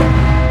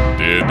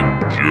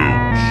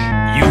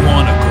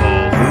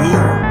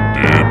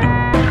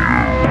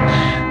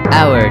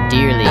Our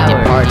dearly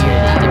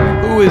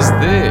departed. Who is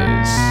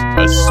this?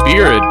 A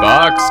Spirit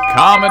Box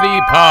Comedy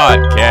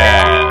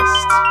Podcast.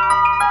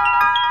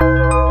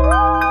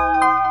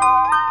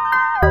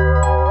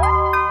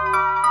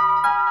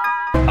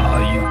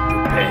 Are you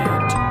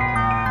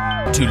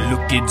prepared to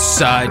look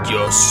inside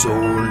your soul?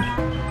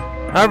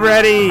 I'm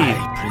ready.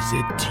 I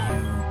present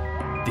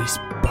to you this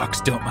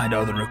box. Don't mind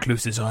all the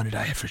recluses on it.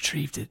 I have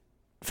retrieved it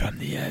from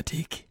the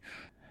attic.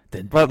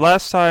 But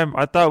last time,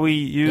 I thought we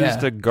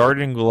used a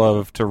garden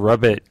glove to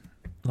rub it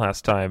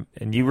last time,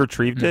 and you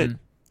retrieved it?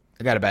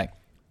 I got it back.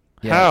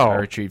 Yeah, How? I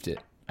retrieved it.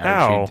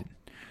 How?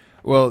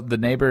 Well, the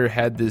neighbor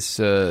had this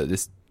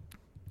this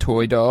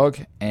toy dog,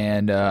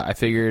 and I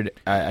figured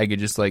I could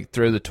just like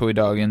throw the toy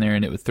dog in there,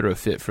 and it would throw a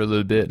fit for a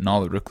little bit, and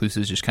all the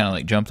recluses just kind of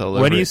like jumped all over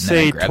it. When you and then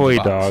I say grabbed toy the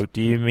box. dog,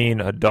 do you mean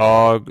a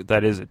dog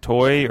that is a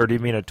toy, or do you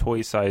mean a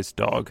toy-sized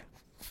dog?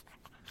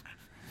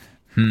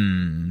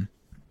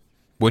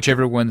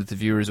 Whichever one that the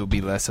viewers will be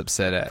less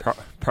upset at.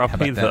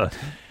 Probably How the about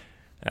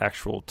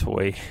actual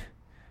toy,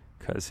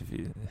 because if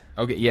you...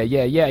 Okay,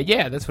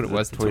 yeah. That's what it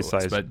was. Toy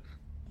size. But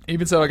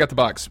even so, I got the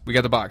box. We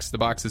got the box. The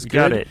box is You good.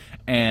 got it.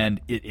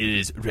 And it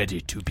is ready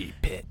to be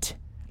pet.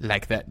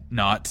 Like that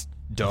not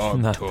dog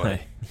Not toy.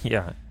 that-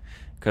 yeah,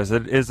 because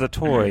it is a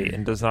toy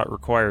and does not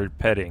require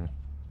petting,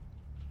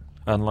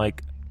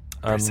 unlike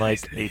a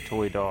Precisely.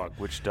 toy dog,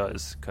 which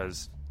does,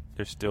 because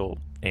they're still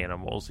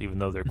animals, even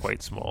though they're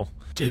quite small.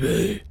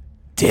 Jimmy,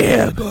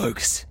 dear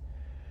box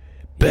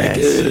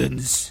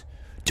beckons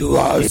to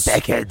us.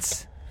 It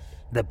beckons.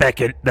 The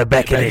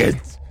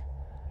beckoning.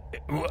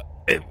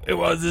 It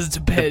wants us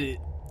to pet it.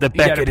 The You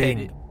gotta pet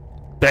beckoning.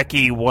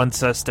 Becky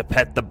wants us to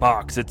pet the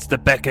box. It's the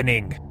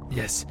beckoning.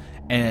 Yes,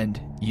 and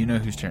you know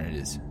whose turn it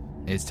is.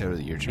 It's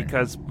totally your turn.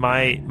 Because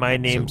my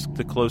name's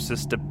the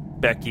closest to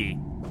Becky.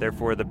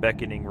 Therefore, the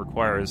beckoning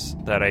requires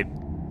that I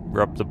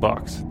rub the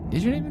box.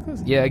 Is your name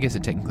close? Yeah, I guess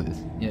it technically is.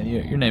 Yeah,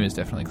 your name is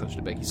definitely closer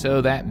to Becky.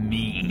 So that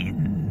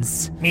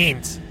means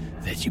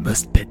that you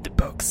must pet the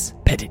box.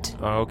 Pet it.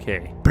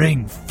 Okay.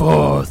 Bring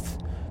forth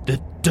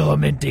the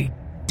tormenting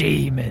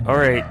demon. All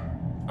right.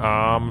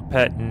 I'm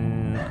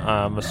petting.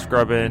 I'm a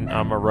scrubbing.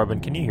 I'm a rubbing.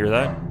 Can you hear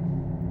that?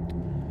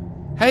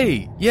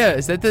 Hey, yeah,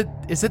 is that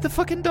the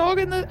fucking dog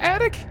in the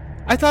attic?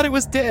 I thought it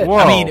was dead. Whoa.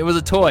 I mean, it was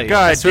a toy. I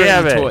God swear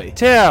damn was it, a toy.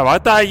 Tim! I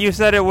thought you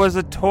said it was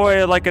a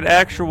toy, like an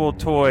actual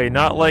toy,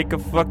 not like a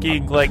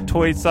fucking like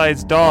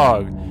toy-sized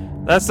dog.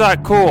 That's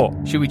not cool.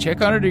 Should we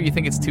check on it, or you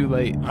think it's too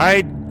late?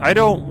 I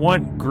don't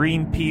want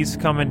Greenpeace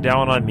coming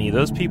down on me.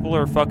 Those people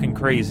are fucking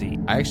crazy.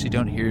 I actually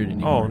don't hear it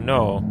anymore. Oh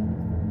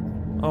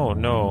no. Oh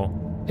no.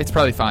 It's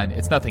probably fine.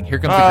 It's nothing. Here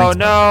comes the Oh green smoke.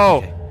 no!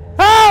 Okay.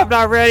 Ah, I'm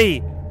not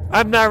ready.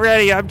 I'm not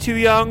ready. I'm too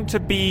young to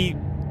be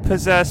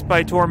possessed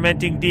by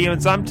tormenting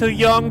demons. I'm too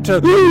young to.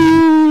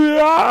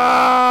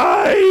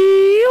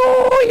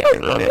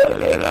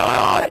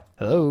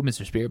 Hello,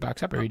 Mr. Spirit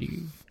Box Operator.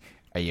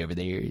 Are you over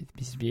there,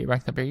 Mr. Spirit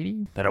Box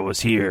Operator? That I was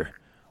here,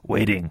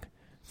 waiting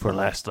for the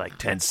last like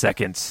 10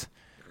 seconds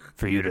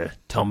for you to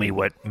tell me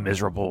what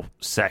miserable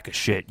sack of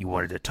shit you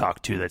wanted to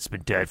talk to that's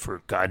been dead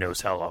for God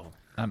knows how long.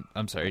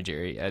 I'm sorry,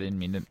 Jerry. I didn't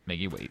mean to make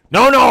you wait.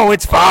 No,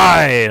 it's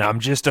fine. I'm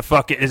just a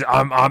fucking.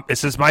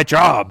 This is my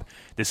job.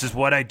 This is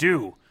what I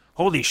do.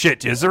 Holy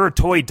shit! Is there a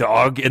toy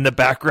dog in the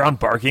background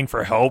barking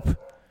for help?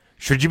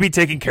 Should you be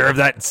taking care of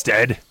that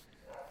instead?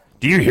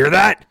 Do you hear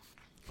that?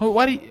 Oh,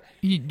 why do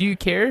you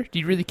care? Do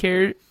you really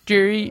care,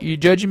 Jerry? You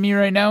judging me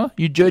right now?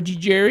 You judgy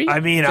Jerry? I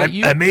mean, Is that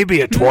you? I may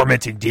be a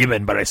tormenting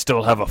demon, but I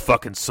still have a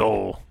fucking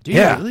soul. Do you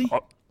yeah, really?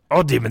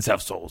 all demons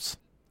have souls.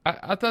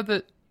 I thought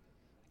that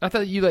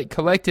you like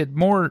collected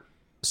more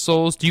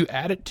souls. Do you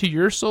add it to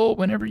your soul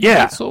whenever you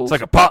Yeah, get souls? it's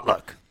like a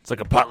potluck. It's like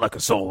a potluck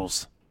of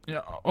souls.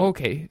 Yeah,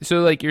 okay, so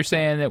like you're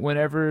saying that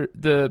whenever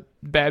the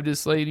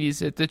Baptist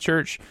ladies at the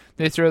church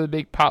they throw the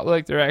big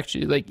potluck, they're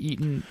actually like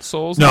eating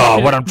souls. and No,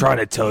 shit? what I'm trying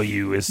to tell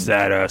you is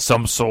that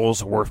some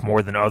souls are worth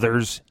more than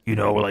others. You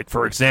know, like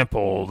for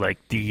example,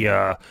 like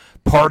the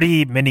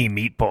party mini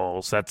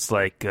meatballs. That's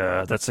like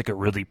a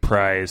really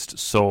prized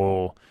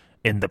soul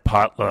in the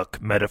potluck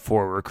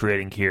metaphor we're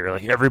creating here.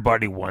 Like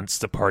everybody wants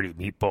the party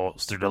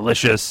meatballs. They're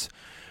delicious.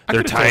 I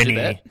They're could've told you tiny.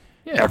 that.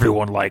 Yeah.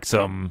 Everyone likes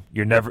them.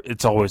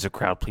 It's always a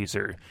crowd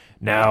pleaser.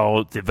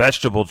 Now, the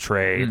vegetable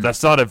tray,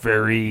 that's not a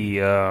very,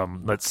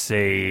 let's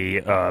say,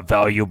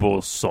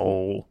 valuable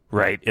soul,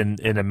 right?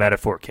 In a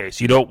metaphor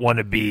case. You don't want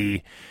to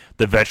be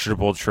the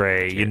vegetable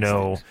tray, you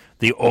know,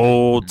 the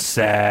old,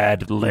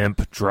 sad,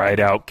 limp,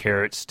 dried out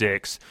carrot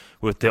sticks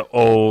with the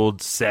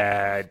old,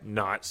 sad,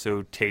 not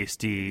so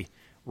tasty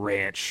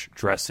ranch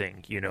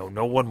dressing. You know,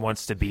 no one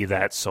wants to be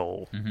that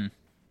soul. Mm-hmm.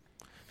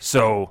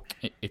 So,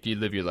 If you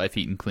live your life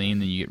eating clean,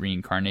 then you get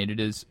reincarnated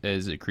as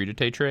a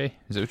crudité tray.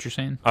 Is that what you're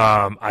saying?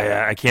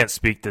 I can't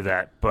speak to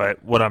that,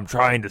 but what I'm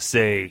trying to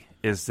say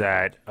is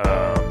that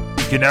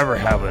you can never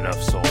have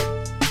enough soul.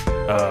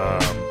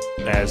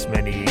 As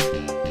many.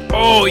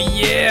 Oh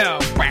yeah!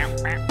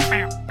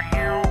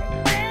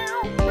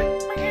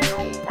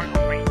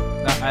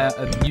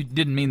 You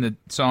didn't mean the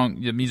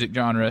song, the music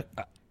genre.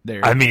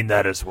 there. I mean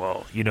that as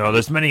well. You know,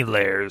 there's many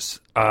layers.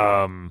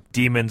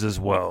 Demons as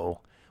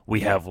well.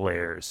 We have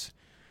layers.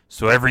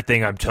 So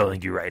everything I'm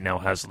telling you right now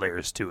has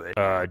layers to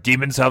it.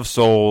 Demons have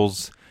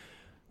souls.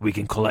 We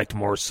can collect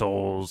more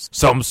souls.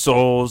 Some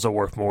souls are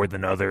worth more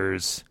than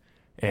others.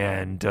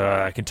 And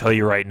I can tell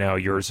you right now,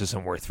 yours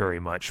isn't worth very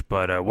much.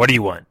 But what do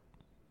you want?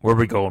 Where are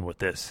we going with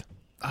this?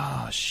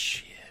 Oh,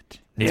 shit.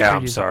 Yeah,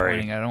 I'm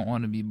sorry. I don't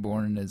want to be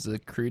born as a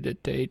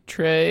crudité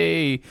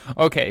tray.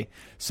 Okay,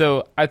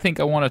 so I think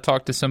I want to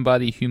talk to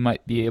somebody who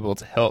might be able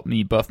to help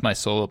me buff my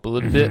soul up a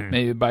little bit,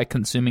 maybe by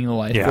consuming the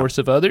life force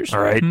of others.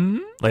 All right,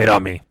 lay it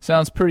on me.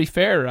 Sounds pretty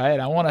fair, right?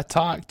 I want to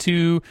talk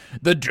to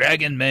the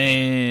Dragon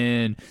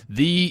Man,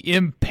 the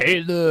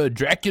Impaler,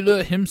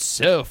 Dracula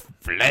himself,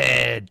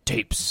 Vlad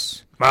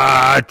Tapes.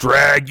 My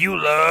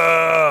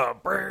Dracula.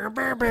 Bow,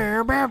 bow,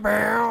 bow, bow,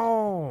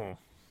 bow.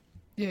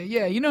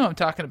 Yeah, you know what I'm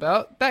talking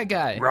about. That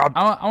guy. Rob.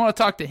 I want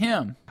to talk to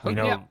him. We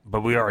know,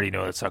 but we already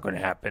know that's not going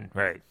to happen,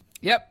 right?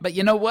 Yep, but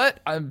you know what?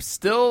 I'm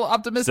still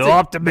optimistic.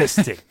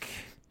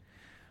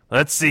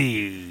 Let's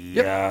see.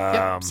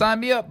 Yep. Sign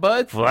me up,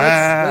 bud.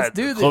 Vlad, let's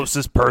do the this.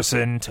 closest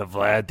person to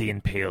Vlad the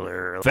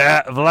Impaler.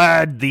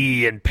 Vlad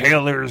the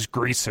Impaler's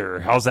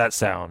greaser. How's that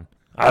sound?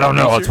 I don't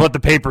know. It's what the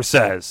paper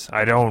says.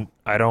 It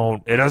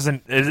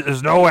doesn't.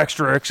 There's no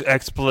extra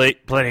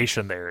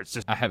explanation there. It's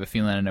just. I have a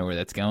feeling I know where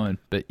that's going,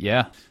 but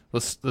yeah,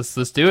 let's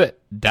do it.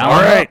 Down.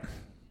 All right, up.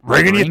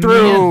 bringing you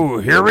through.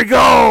 Here we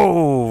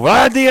go.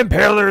 Vlad the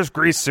Impaler's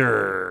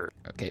greaser.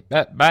 Okay,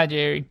 bye,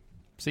 Jerry.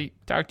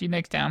 Talk to you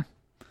next time.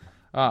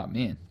 Oh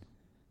man,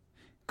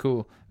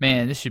 cool.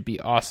 Man, this should be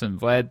awesome.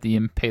 Vlad the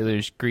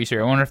Impaler's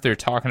greaser. I wonder if they're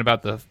talking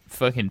about the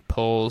fucking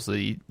poles that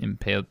he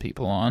impaled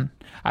people on.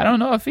 I don't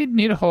know if he'd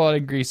need a whole lot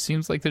of grease.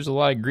 Seems like there's a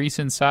lot of grease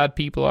inside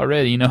people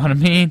already. You know what I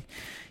mean?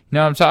 You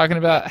know what I'm talking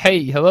about?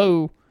 Hey,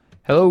 hello,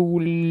 over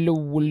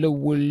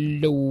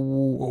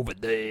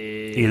there.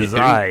 It is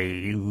I,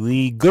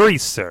 the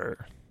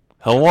greaser.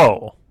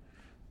 Hello.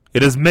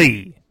 It is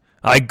me.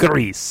 I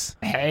grease.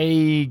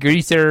 Hey,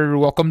 greaser,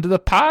 welcome to the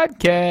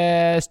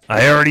podcast.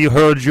 I already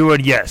heard you,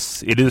 and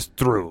yes, it is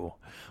true.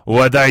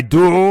 What I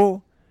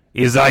do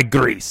is I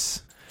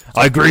grease.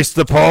 I grease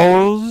the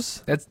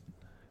poles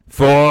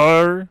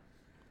for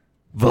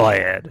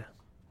Vlad.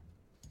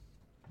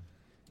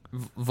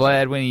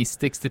 Vlad, when he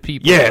sticks to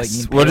people.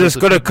 Yes, we're just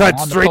going to cut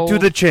straight to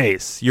the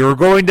chase. You're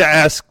going to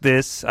ask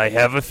this. I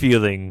have a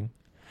feeling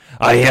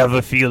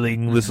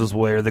this is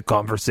where the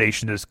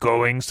conversation is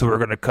going, so we're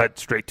going to cut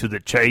straight to the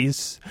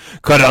chase,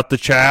 cut out the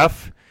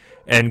chaff,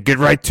 and get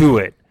right to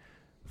it.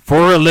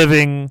 For a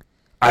living,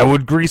 I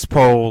would grease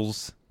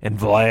poles, and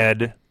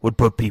Vlad would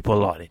put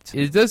people on it.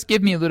 It does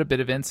give me a little bit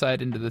of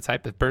insight into the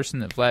type of person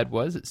that Vlad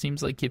was. It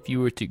seems like if you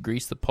were to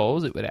grease the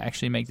poles, it would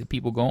actually make the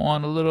people go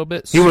on a little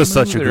bit smoother. He was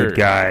such a good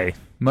guy.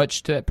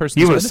 Much to that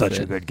person's benefit. Such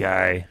a good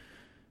guy.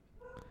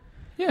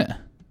 Yeah.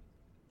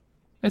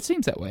 It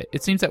seems that way.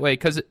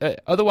 Because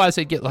otherwise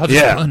they'd get lots of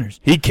splinters.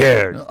 He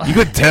cared. You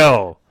could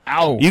tell.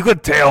 Ow. You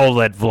could tell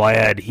that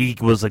Vlad, he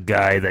was a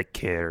guy that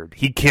cared.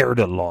 He cared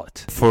a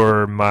lot.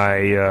 For my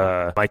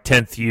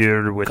 10th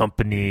year with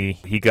company,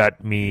 he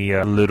got me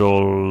a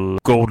little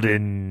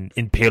golden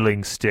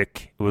impaling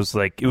stick. It was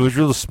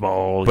real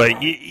small,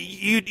 but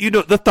you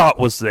know, the thought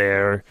was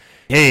there.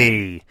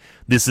 Hey,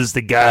 this is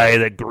the guy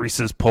that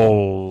greases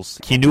poles.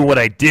 He knew what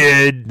I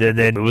did, and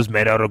then it was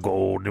made out of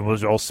gold. It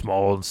was all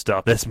small and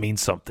stuff. This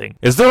means something.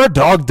 Is there a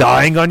dog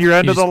dying on your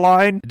end of the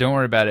line? Don't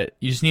worry about it.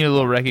 You just need a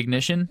little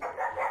recognition.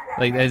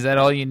 Like, is that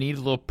all you need?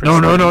 A little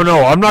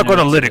No. I'm not going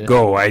to let it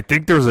go. I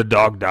think there's a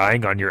dog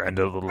dying on your end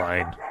of the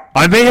line.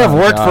 I may have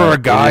worked for a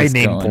guy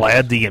named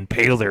Vlad the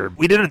Impaler.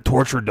 We didn't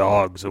torture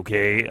dogs,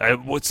 okay?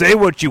 Say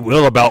what you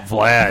will about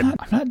Vlad.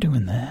 I'm not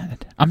doing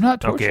that. I'm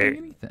not torturing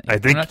anything. I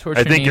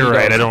think you're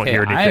right. I don't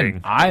hear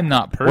anything. I'm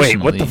not personally.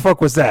 Wait, what the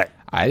fuck was that?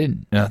 I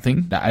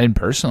didn't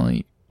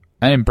personally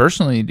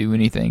do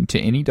anything to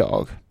any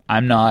dog.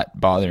 I'm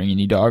not bothering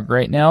any dog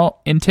right now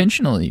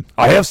intentionally.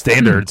 I have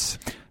standards.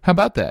 How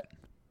about that?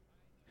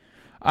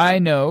 I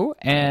know,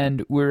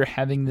 and we're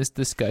having this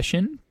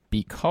discussion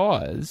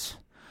because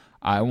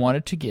I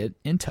wanted to get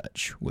in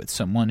touch with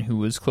someone who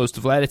was close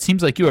to Vlad. It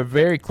seems like you are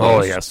very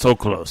close. Oh, yeah, so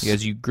close.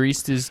 Because you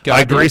greased his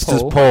I greased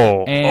his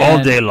pole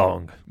all day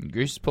long. You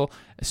greased his pole.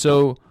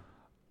 So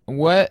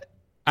what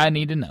I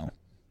need to know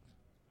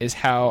is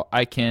how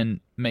I can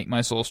make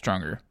my soul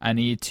stronger. I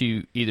need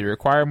to either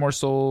acquire more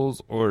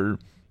souls or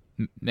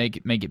make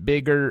it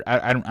bigger.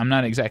 I'm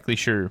not exactly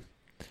sure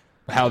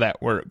how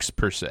that works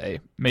per se.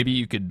 Maybe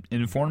you could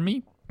inform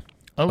me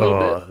a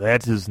little bit.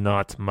 That is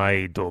not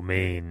my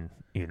domain.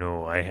 You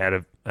know, I had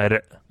a.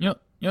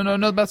 You don't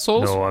know about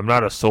souls? No, I'm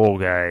not a soul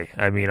guy.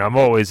 I mean, I'm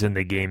always in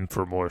the game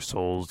for more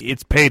souls.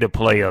 It's pay to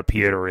play up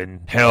here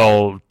in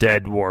Hell,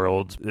 Dead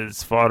World.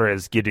 As far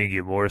as getting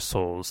you more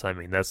souls, I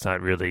mean, that's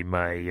not really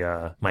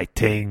my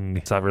thing.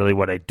 It's not really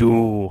what I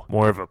do.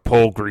 More of a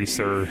pole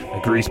greaser.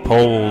 I grease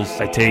poles.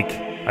 I take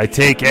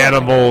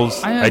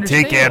animals. I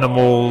take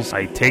animals.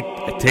 I take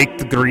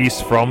the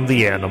grease from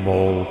the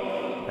animal.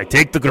 I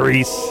take the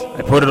grease.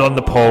 I put it on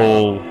the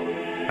pole.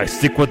 I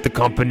stick with the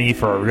company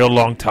for a real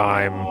long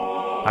time.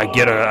 I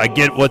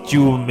get what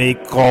you may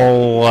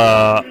call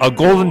a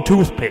golden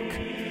toothpick.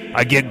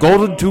 I get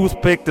golden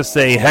toothpick to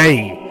say,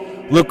 hey,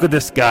 look at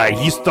this guy.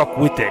 He stuck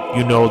with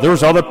it.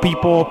 There's other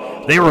people,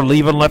 they were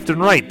leaving left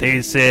and right.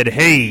 They said,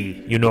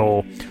 hey,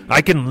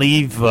 I can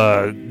leave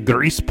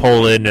Grease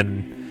Poland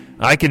and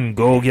I can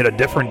go get a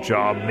different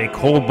job, make a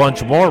whole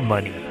bunch more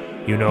money.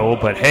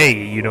 But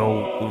hey,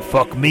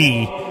 fuck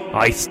me.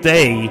 I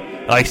stay.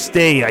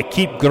 I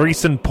keep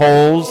greasing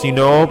poles,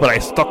 but I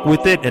stuck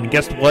with it. And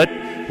guess what?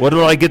 What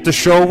do I get to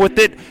show with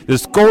it?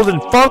 This golden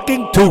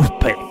fucking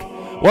toothpick.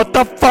 What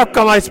the fuck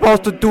am I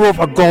supposed to do with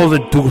a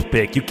golden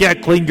toothpick? You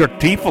can't clean your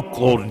teeth with a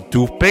golden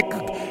toothpick.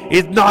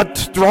 It's not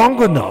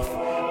strong enough.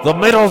 The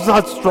middle's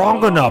not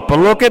strong enough. But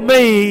look at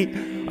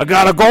me. I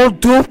got a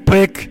golden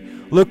toothpick.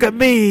 Look at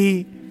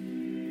me.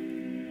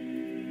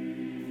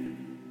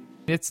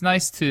 It's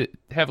nice to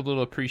have a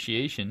little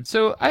appreciation.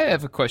 So I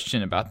have a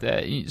question about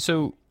that.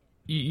 So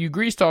you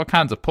greased all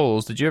kinds of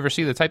poles. Did you ever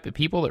see the type of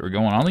people that were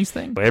going on these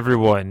things?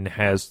 Everyone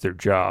has their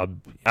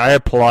job. I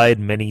applied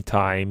many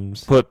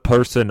times, put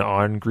person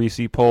on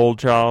greasy pole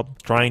job,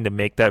 trying to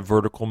make that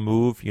vertical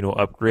move,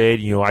 upgrade.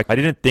 I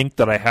didn't think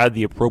that I had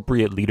the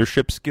appropriate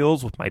leadership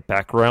skills with my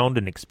background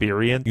and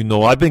experience.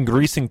 I've been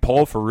greasing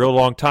pole for a real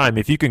long time.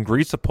 If you can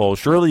grease a pole,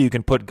 surely you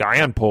can put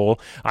guy on pole.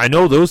 I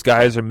know those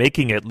guys are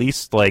making at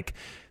least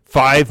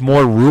 5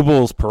 more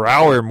rubles per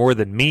hour more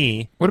than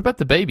me. What about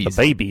the babies?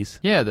 The babies?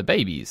 Yeah, the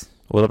babies.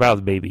 What about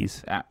the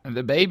babies?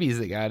 The babies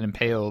that got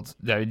impaled.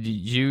 Did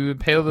you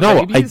impale the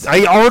No, babies?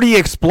 I already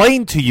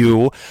explained to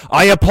you.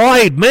 I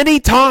applied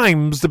many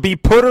times to be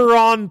putter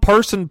on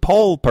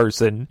pole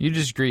person. You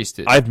just greased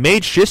it. I've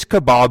made shish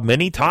kebab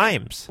many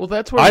times. Well,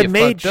 that's where I've you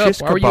made fucked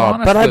shish up. Why were you kebab,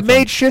 honest but I've with made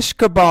them? shish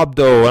kebab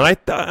though, and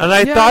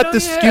I thought the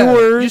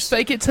skewers. Just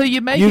fake it till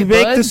you make You it,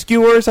 make bud. the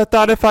skewers. I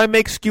thought if I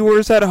make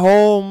skewers at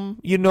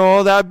home,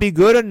 that'd be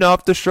good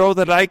enough to show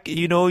that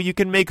you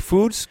can make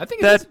foods. I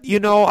think that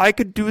I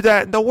could do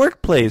that in the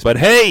workplace. But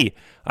hey,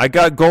 I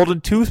got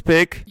golden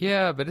toothpick.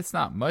 Yeah, but it's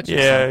not much. Yeah,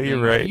 of something.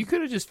 you're right. You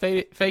could have just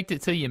faked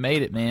it till you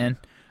made it, man.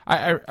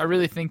 I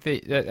really think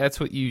that's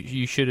what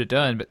you should have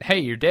done. But hey,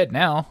 you're dead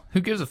now.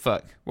 Who gives a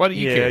fuck? Why do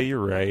you care? Yeah,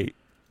 you're right.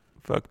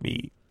 Fuck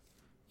me.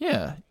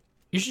 Yeah,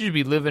 you should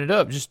be living it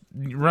up. Just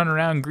run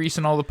around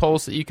greasing all the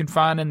poles that you can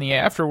find in the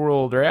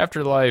afterworld or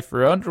afterlife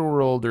or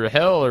underworld or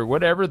hell or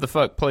whatever the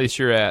fuck place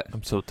you're at.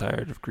 I'm so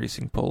tired of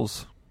greasing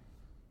poles.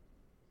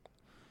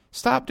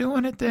 Stop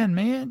doing it then,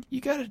 man.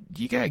 You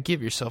gotta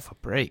give yourself a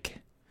break.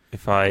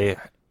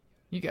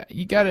 You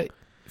gotta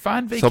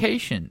find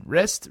vacation.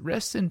 Rest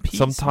in peace.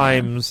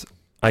 Sometimes man.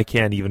 I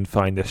can't even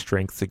find the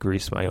strength to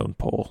grease my own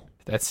pole.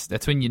 That's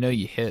when you know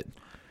you hit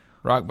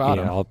rock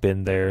bottom. Yeah, I've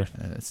been there.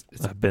 It's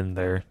I've been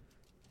there.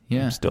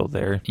 Yeah, I'm still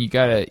there. You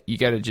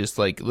gotta just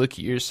look at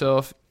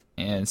yourself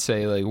and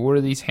say what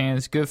are these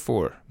hands good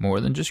for? More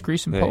than just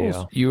greasing poles.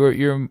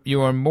 Yeah.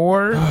 You are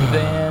more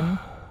than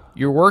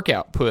your work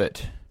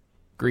output,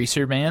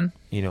 greaser man.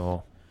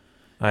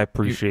 I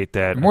appreciate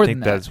that. more I think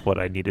than that. that's what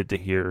I needed to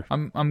hear.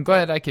 I'm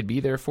glad I could be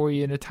there for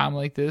you in a time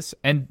like this.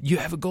 And you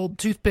have a gold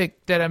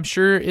toothpick that I'm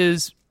sure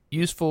is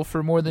useful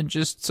for more than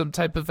just some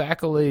type of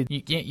accolade.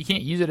 You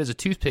can't use it as a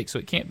toothpick, so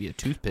it can't be a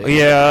toothpick.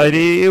 Yeah,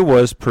 it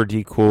was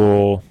pretty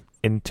cool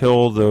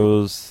until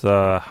those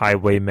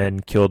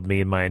highwaymen killed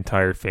me and my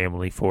entire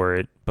family for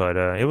it. But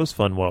it was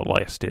fun while it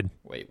lasted.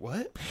 Wait,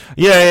 what?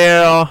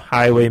 Yeah,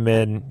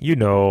 highwaymen,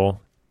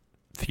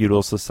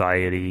 feudal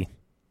society.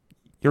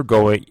 You're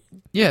going...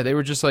 Yeah, they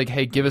were just like,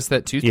 hey, give us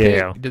that toothpick.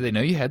 Yeah. Did they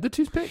know you had the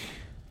toothpick?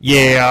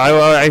 Yeah,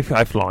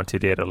 I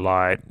flaunted it a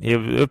lot. It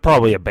was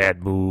probably a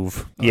bad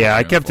move. Yeah,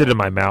 I kept it in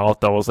my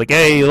mouth. I was like,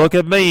 hey, look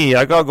at me.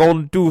 I got a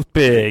golden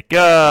toothpick.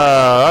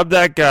 I'm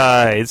that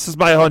guy. This is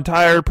my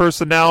entire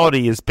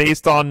personality. It's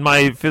based on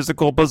my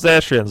physical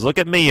possessions. Look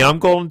at me. I'm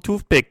golden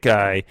toothpick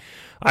guy.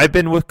 I've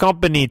been with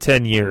company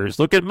 10 years.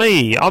 Look at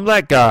me. I'm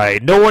that guy.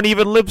 No one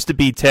even lives to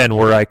be 10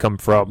 where I come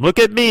from. Look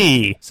at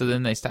me. So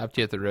then they stopped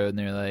you at the road and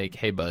they're like,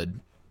 hey, bud,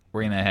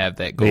 we're going to have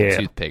that gold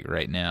toothpick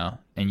right now.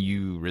 And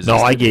you resisted.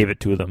 No, I gave it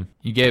to them.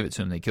 You gave it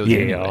to them. They killed you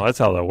anyway. Yeah, that's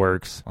how that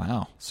works.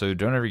 Wow. So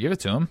don't ever give it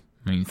to them.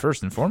 I mean,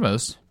 first and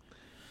foremost,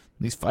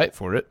 at least fight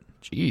for it.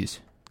 Jeez.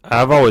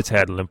 I've always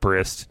had limp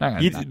wrist.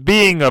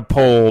 Being a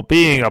pole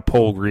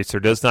greaser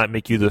does not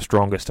make you the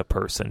strongest a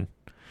person.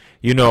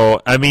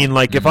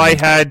 If I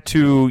had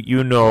to,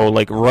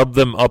 rub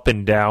them up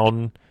and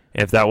down,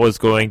 if that was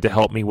going to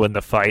help me win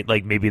the fight,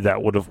 maybe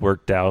that would have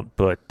worked out.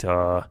 But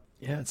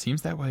yeah, it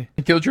seems that way.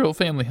 It killed your whole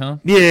family, huh?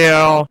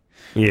 Yeah.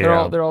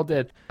 They're all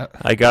dead.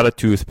 I got a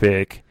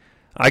toothpick.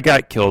 I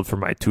got killed for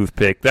my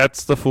toothpick.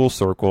 That's the full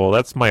circle.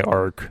 That's my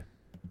arc.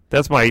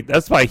 That's my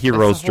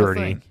hero's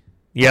journey. Thing.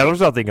 Yeah, there's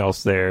nothing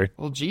else there.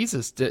 Well,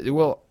 Jesus.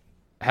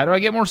 How do I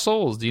get more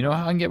souls? Do you know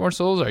how I can get more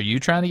souls? Are you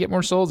trying to get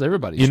more souls?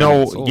 Everybody's trying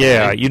to get souls,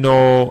 right?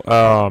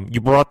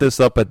 You brought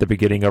this up at the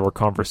beginning of our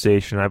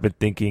conversation. I've been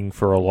thinking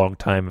for a long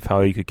time of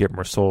how you could get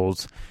more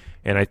souls.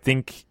 And I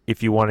think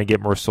if you want to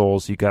get more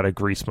souls, you got to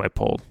grease my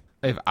pole.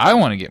 if I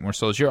want to get more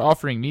souls, you're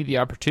offering me the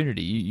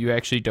opportunity. You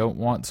actually don't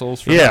want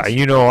souls from Yeah, us?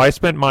 I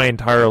spent my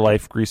entire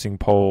life greasing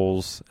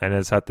poles, and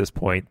it's at this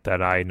point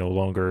that I no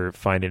longer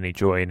find any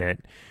joy in it.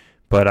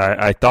 But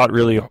I thought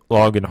really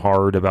long and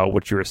hard about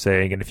what you were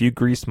saying, and if you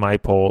grease my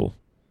pole,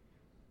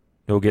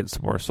 you'll get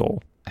some more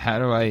soul. How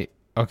do I...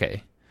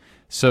 Okay,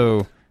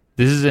 so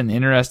this is an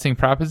interesting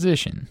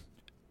proposition,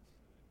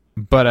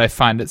 but I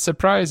find it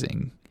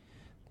surprising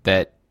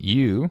that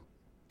you,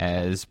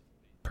 as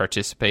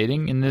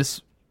participating in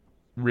this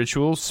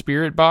ritual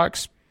spirit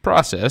box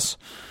process,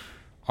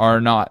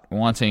 are not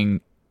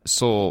wanting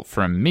soul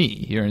from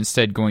me. You're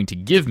instead going to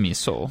give me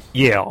soul.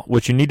 Yeah,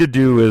 what you need to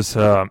do is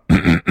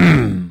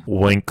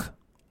wink,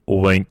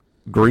 wink,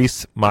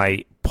 grease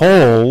my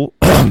pole,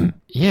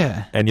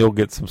 Yeah, and you'll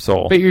get some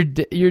soul. but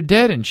you're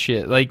dead and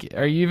shit. Like,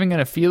 are you even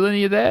gonna feel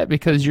any of that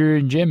because you're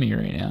in Jimmy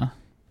right now?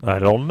 I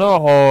don't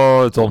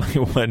know. It's only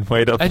one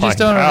way to I find just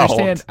don't out.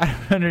 understand. I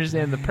don't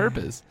understand the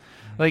purpose.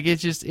 Like,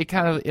 it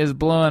kind of is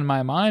blowing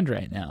my mind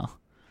right now.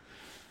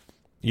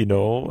 You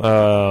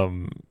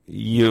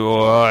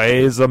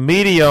as a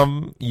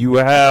medium, you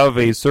have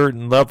a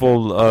certain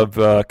level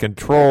of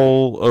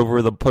control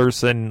over the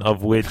person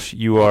of which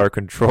you are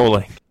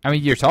controlling. I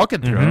mean, you're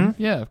talking through Mm-hmm. him.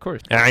 Yeah, of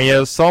course. And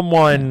as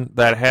someone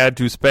that had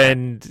to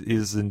spend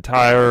his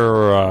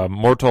entire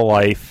mortal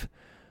life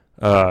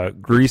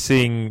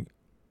greasing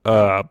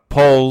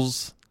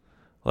poles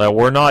that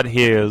were not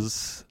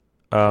his,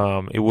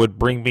 it would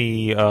bring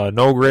me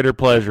no greater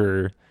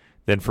pleasure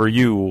than for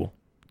you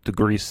to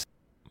grease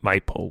my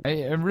pole.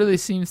 It really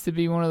seems to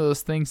be one of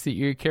those things that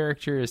your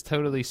character is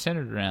totally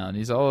centered around.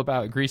 He's all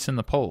about greasing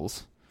the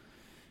poles.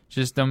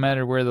 Just no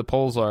matter where the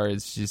poles are,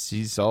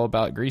 he's all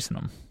about greasing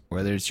them.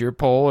 Whether it's your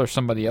pole or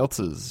somebody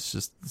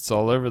else's, it's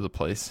all over the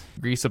place.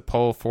 Grease a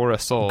pole for a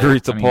soul.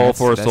 Grease a pole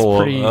for a soul.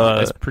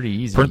 That's pretty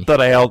easy. Print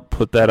that out,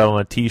 put that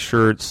on a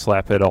T-shirt,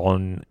 slap it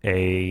on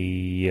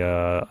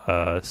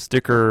a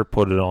sticker,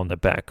 put it on the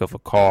back of a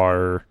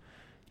car.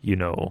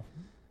 Your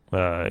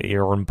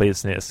own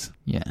business.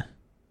 Yeah.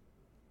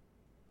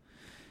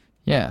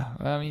 Yeah,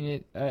 I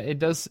mean, it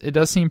does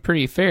seem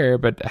pretty fair,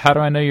 but how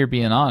do I know you're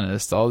being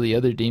honest? All the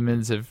other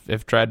demons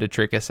have tried to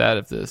trick us out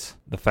of this.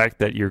 The fact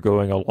that you're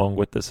going along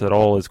with this at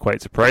all is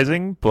quite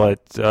surprising,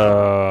 but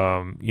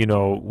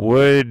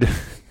would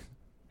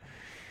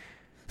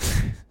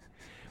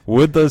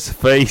would this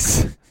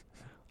face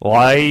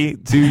lie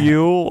to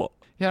you?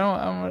 Yeah,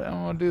 I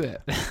don't want to do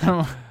that.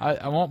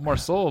 I want more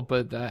soul,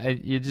 but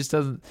it just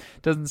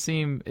doesn't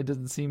seem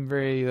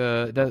very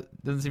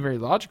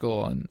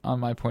logical on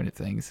my point of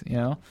things.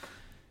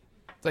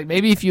 It's like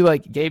maybe if you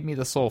gave me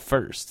the soul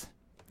first.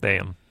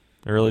 Damn,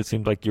 it really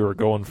seemed like you were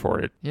going for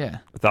it. Yeah,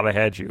 I thought I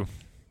had you.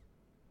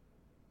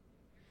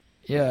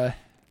 yeah.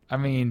 I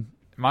mean,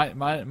 might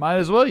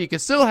as well. You can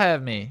still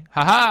have me.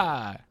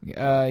 Ha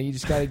ha. You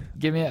just gotta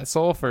give me that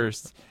soul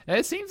first. And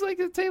it seems like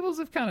the tables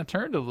have kind of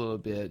turned a little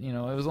bit. It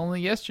was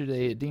only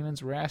yesterday that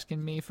demons were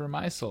asking me for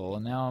my soul,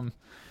 and now I'm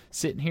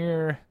sitting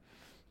here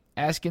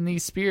asking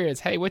these spirits,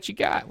 "Hey, what you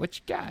got? What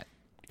you got?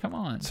 Come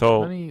on,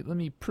 So let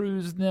me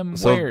peruse them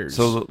wares."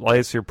 So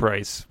lies your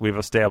price. We've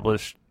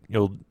established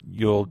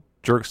you'll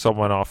jerk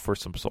someone off for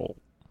some soul.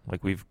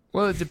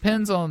 Well, it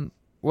depends on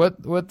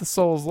what the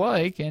soul's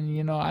like,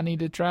 and I need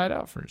to try it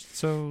out first.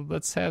 So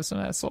let's have some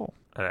of that soul.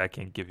 I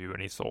can't give you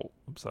any soul.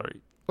 I'm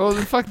sorry. Well,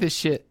 then fuck this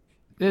shit.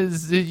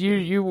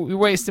 You're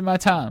wasting my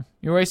time.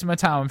 You're wasting my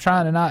time. I'm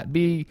trying to not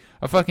be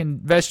a fucking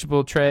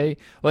vegetable tray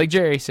like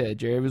Jerry said.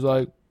 Jerry was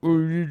like, "Oh,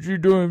 you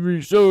don't have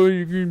any soul,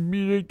 you can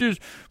be like this.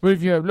 But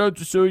if you have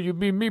lots of soul, you'll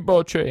be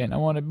meatball tray." And I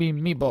want to be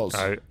meatballs.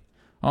 I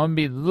want to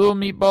be the little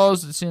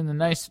meatballs that's in the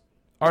nice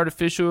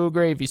artificial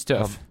gravy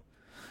stuff.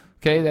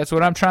 Okay, that's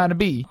what I'm trying to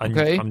be.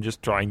 Okay, I'm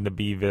just trying to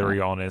be very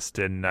honest,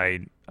 and I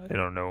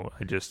don't know.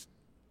 I just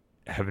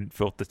haven't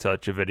felt the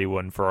touch of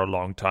anyone for a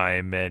long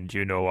time, and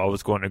I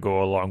was going to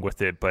go along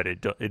with it, but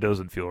it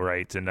doesn't feel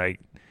right, and I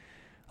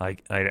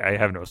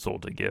have no soul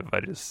to give.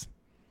 I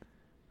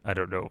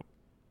don't know.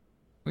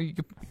 well,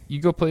 you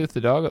go play with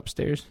the dog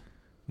upstairs.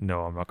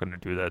 No, I'm not going to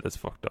do that. That's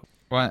fucked up.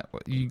 Why?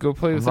 You go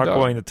play I'm with the not dog.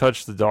 going to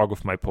touch the dog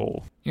with my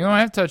pole. You don't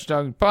have to touch the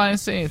dog. Paul, I didn't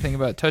say anything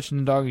about touching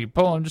the dog with your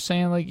pole. I'm just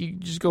saying, you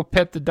just go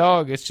pet the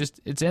dog.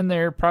 It's in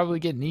there, probably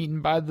getting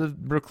eaten by the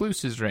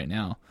recluses right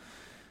now.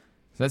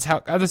 So that's how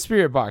I got the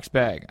spirit box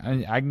back.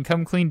 I can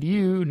come clean to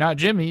you, not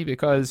Jimmy,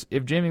 because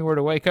if Jimmy were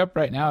to wake up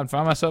right now and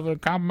find myself in a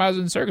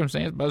compromising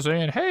circumstance by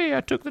saying, "Hey,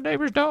 I took the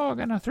neighbor's dog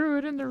and I threw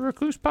it in the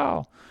recluse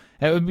pile,"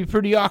 that would be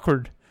pretty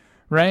awkward,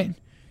 right?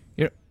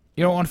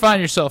 You don't want to find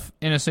yourself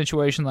in a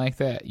situation like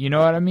that. You know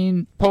what I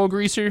mean, pole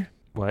greaser?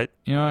 What?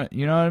 You know what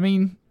I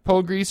mean,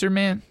 pole greaser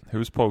man?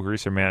 Who's Pole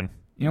Greaser Man?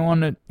 You don't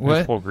want to Who's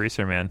what? Pole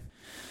Greaser Man?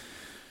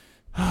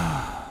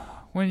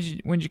 When'd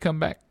you come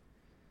back,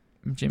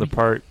 Jimmy? The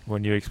part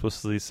when you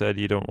explicitly said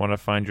you don't want to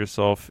find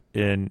yourself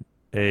in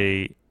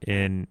a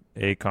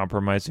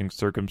compromising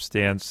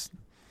circumstance,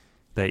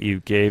 that you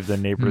gave the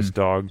neighbor's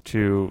dog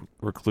to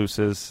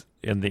recluses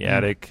in the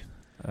attic.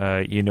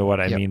 You know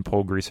what I mean,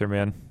 Pole Greaser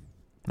Man.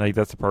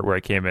 That's the part where I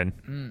came in.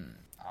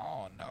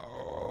 Oh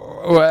no!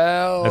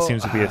 Well, That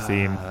seems to be a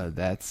theme.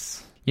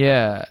 That's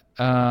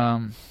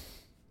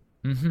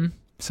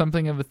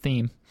something of a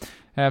theme.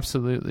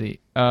 Absolutely.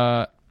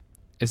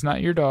 It's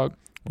not your dog.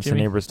 What's Jimmy?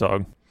 the neighbor's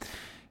dog?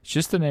 It's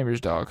just the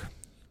neighbor's dog.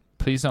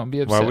 Please don't be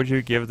upset. Why would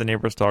you give the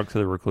neighbor's dog to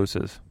the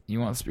recluses? You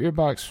want spirit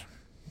box?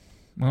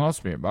 We want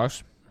spirit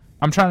box.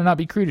 I'm trying to not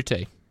be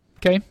crudité.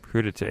 Okay?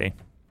 Crudité.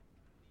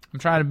 I'm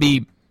trying to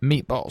be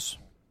meatballs.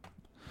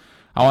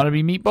 I want to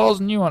be meatballs,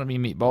 and you want to be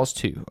meatballs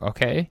too.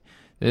 Okay?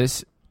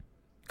 This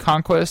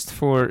conquest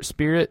for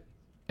spirit,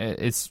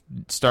 it's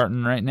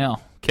starting right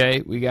now.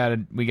 Okay, we gotta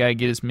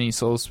get as many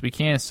souls as we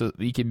can so that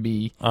we can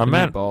be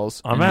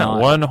meatballs. I'm at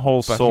one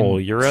whole soul.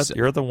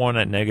 You're the one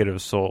at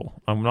negative soul.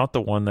 I'm not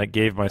the one that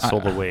gave my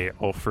soul away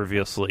all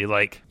frivolously.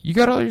 Like, you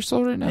got all your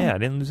soul right now? Yeah, I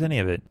didn't lose any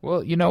of it.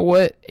 Well, you know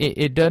what?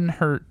 It doesn't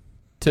hurt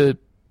to,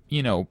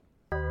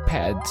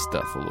 pad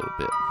stuff a little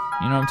bit.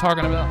 You know what I'm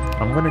talking about?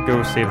 I'm gonna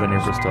go save the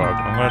neighbor's dog.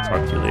 I'm gonna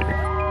talk to you later.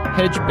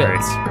 Hedge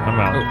bets. Right, I'm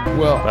out.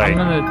 Well, Bye. I'm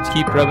gonna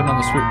keep rubbing on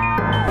the sweet.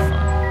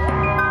 Fine.